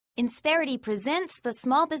Insperity presents the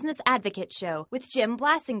Small Business Advocate Show with Jim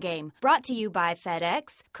Blasingame, brought to you by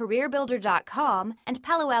FedEx, CareerBuilder.com, and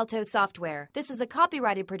Palo Alto Software. This is a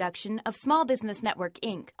copyrighted production of Small Business Network,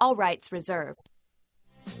 Inc., all rights reserved.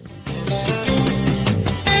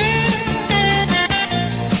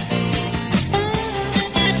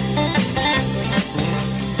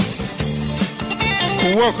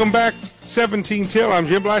 Welcome back, 17 till. I'm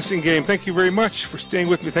Jim Blasingame. Thank you very much for staying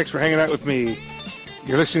with me. Thanks for hanging out with me.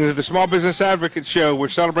 You're listening to the Small Business Advocate Show. We're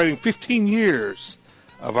celebrating 15 years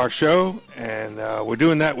of our show, and we're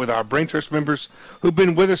doing that with our Brain Trust members who've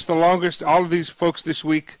been with us the longest. All of these folks this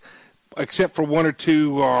week, except for one or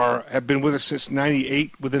two, have been with us since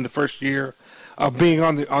 '98, within the first year of being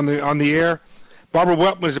on the air. Barbara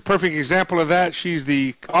Weltman is a perfect example of that. She's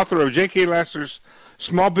the author of J.K. Lasser's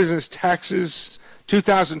Small Business Taxes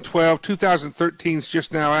 2012, 2013 is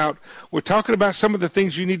just now out. We're talking about some of the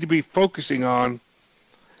things you need to be focusing on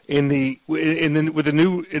with the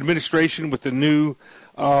new administration, with the new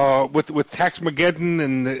with Tax-mageddon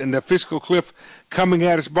and the fiscal cliff coming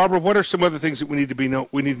at us. Barbara, what are some other things that we need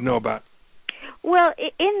to know about? Well,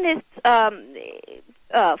 in this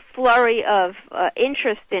flurry of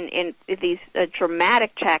interest in these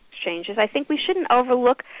dramatic tax changes, I think we shouldn't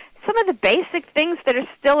overlook some of the basic things that are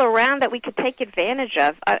still around that we could take advantage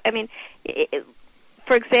of. I mean,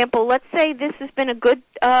 for example, let's say this has been a good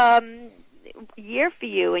year for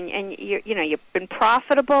you, and you've been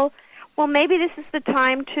profitable. Well, maybe this is the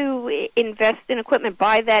time to invest in equipment,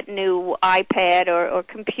 buy that new iPad or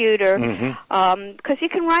computer, because you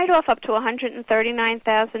can write off up to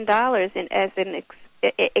 $139,000 as an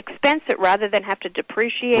expense it rather than have to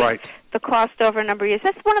depreciate the cost over a number of years.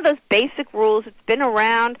 That's one of those basic rules. It's been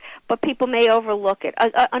around, but people may overlook it.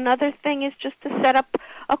 Another thing is just to set up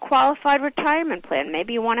a qualified retirement plan.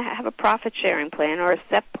 Maybe you want to have a profit-sharing plan or a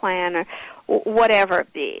SEP plan or whatever.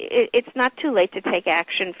 It's not too late to take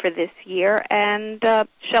action for this year and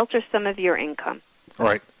shelter some of your income.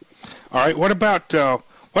 Right. All right. What about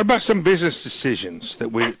some business decisions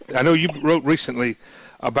that I know you wrote recently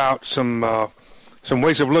about some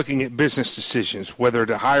ways of looking at business decisions, whether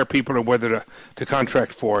to hire people or whether to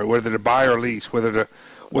contract for it, whether to buy or lease,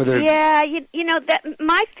 Yeah, you know that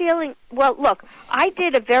my feeling. Well, look, I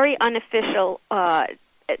did a very unofficial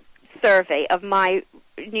survey of my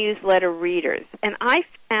newsletter readers, and I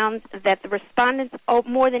found that the respondents,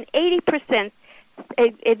 more than 80%,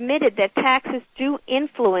 admitted that taxes do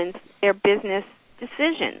influence their business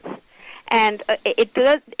decisions. And it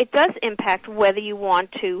does impact whether you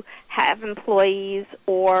want to have employees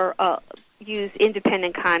or use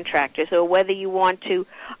independent contractors, or whether you want to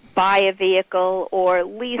buy a vehicle or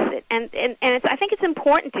lease it. And I think it's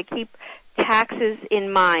important to keep taxes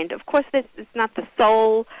in mind. Of course, it's not the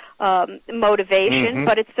sole motivation,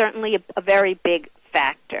 but it's certainly a very big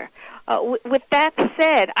factor. With that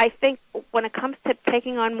said, I think when it comes to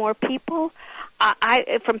taking on more people,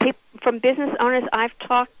 from business owners I've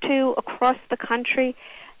talked to across the country,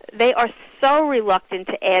 they are so reluctant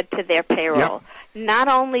to add to their payroll, not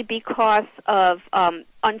only because of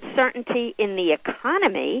uncertainty in the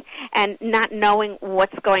economy and not knowing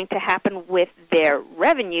what's going to happen with their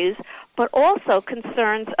revenues, but also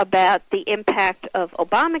concerns about the impact of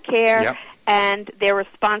Obamacare and their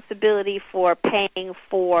responsibility for paying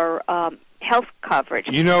for health coverage.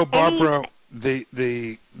 You know, Barbara,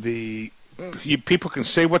 people can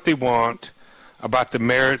say what they want about the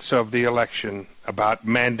merits of the election, about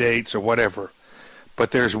mandates or whatever,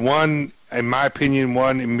 but there's one, in my opinion,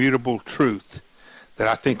 one immutable truth that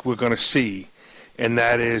I think we're going to see, and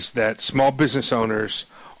that is that small business owners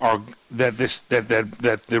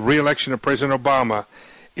that the re-election of President Obama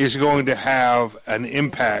is going to have an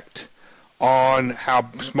impact on how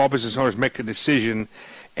small business owners make a decision,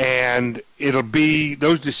 and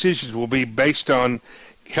those decisions will be based on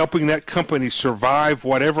helping that company survive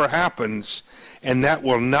whatever happens, and that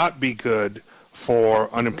will not be good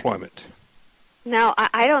for unemployment. No,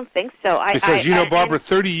 I don't think so. Because, Barbara,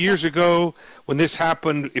 30 years ago when this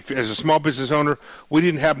happened, as a small business owner, we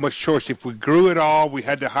didn't have much choice. If we grew at all, we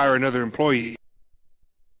had to hire another employee.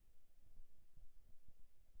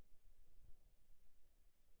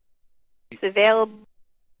 It's available.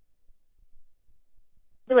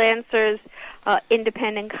 Freelancers,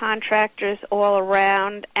 independent contractors all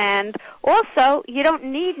around, and also you don't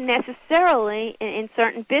need necessarily in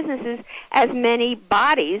certain businesses as many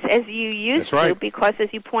bodies as you used to, because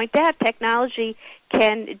as you point out, technology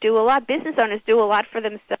can do a lot. Business owners do a lot for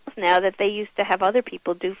themselves now that they used to have other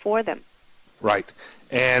people do for them. Right,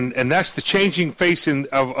 and that's the changing face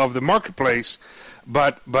of the marketplace.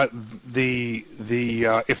 But if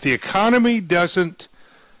the economy doesn't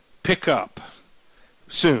pick up,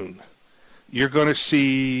 soon, you're going to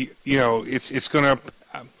see, it's going to.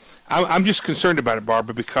 I'm just concerned about it,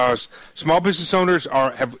 Barbara, because small business owners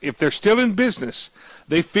if they're still in business,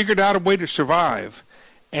 they figured out a way to survive,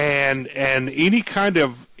 and any kind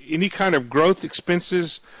of growth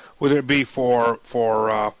expenses, whether it be for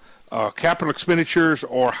capital expenditures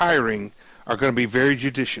or hiring, are going to be very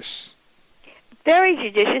judicious. Very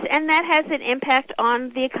judicious, and that has an impact on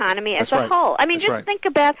the economy as a whole. I mean, let's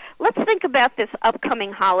think about this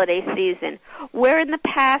upcoming holiday season, where in the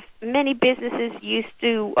past many businesses used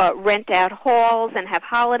to rent out halls and have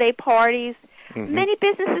holiday parties. Mm-hmm. Many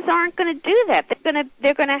businesses aren't going to do that.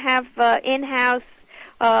 They're going to have in-house,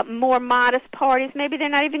 more modest parties. Maybe they're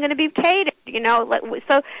not even going to be catered.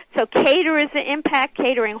 So caterers are impacted.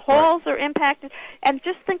 Catering halls are impacted. And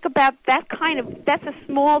just think about that that's a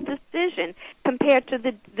small decision compared to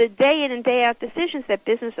the day in and day out decisions that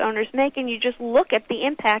business owners make. And you just look at the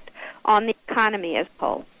impact on the economy as a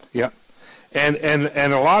whole. Yeah, and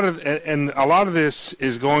a lot of this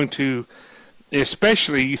is going to,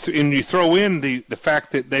 especially you throw in the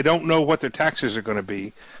fact that they don't know what their taxes are going to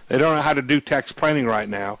be. They don't know how to do tax planning right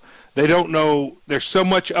now. They don't know. There's so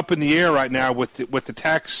much up in the air right now with the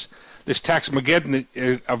tax, this tax-mageddon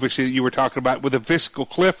that, obviously, that you were talking about, with the fiscal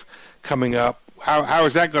cliff coming up. How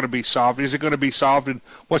is that going to be solved? Is it going to be solved, and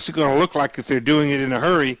what's it going to look like if they're doing it in a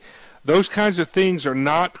hurry? Those kinds of things are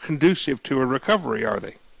not conducive to a recovery, are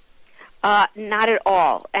they? Not at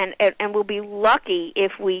all. And we'll be lucky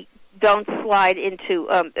if we don't slide into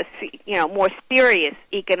more serious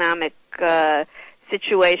economic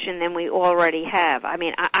situation than we already have. I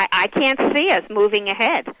mean, I can't see us moving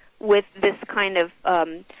ahead with this kind of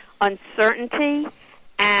uncertainty.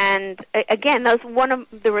 And again, those one of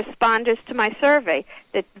the responders to my survey,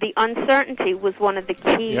 that the uncertainty was one of the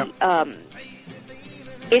key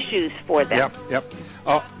issues for them. Yep.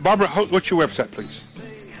 Barbara, what's your website, please?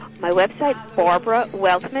 My website,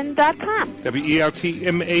 BarbaraWeltman.com.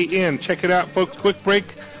 Weltman. Check it out, folks. Quick break.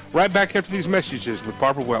 Right back after these messages with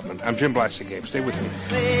Barbara Weltman. I'm Jim Blasingame. Stay with me.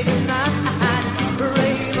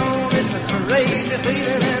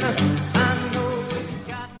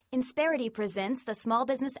 Insperity presents the Small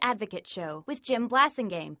Business Advocate Show with Jim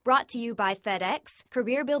Blasingame, brought to you by FedEx,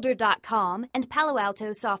 CareerBuilder.com, and Palo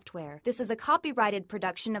Alto Software. This is a copyrighted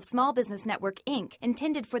production of Small Business Network, Inc.,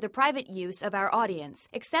 intended for the private use of our audience.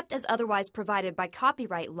 Except as otherwise provided by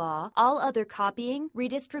copyright law, all other copying,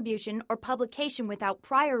 redistribution, or publication without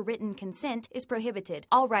prior written consent is prohibited.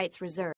 All rights reserved.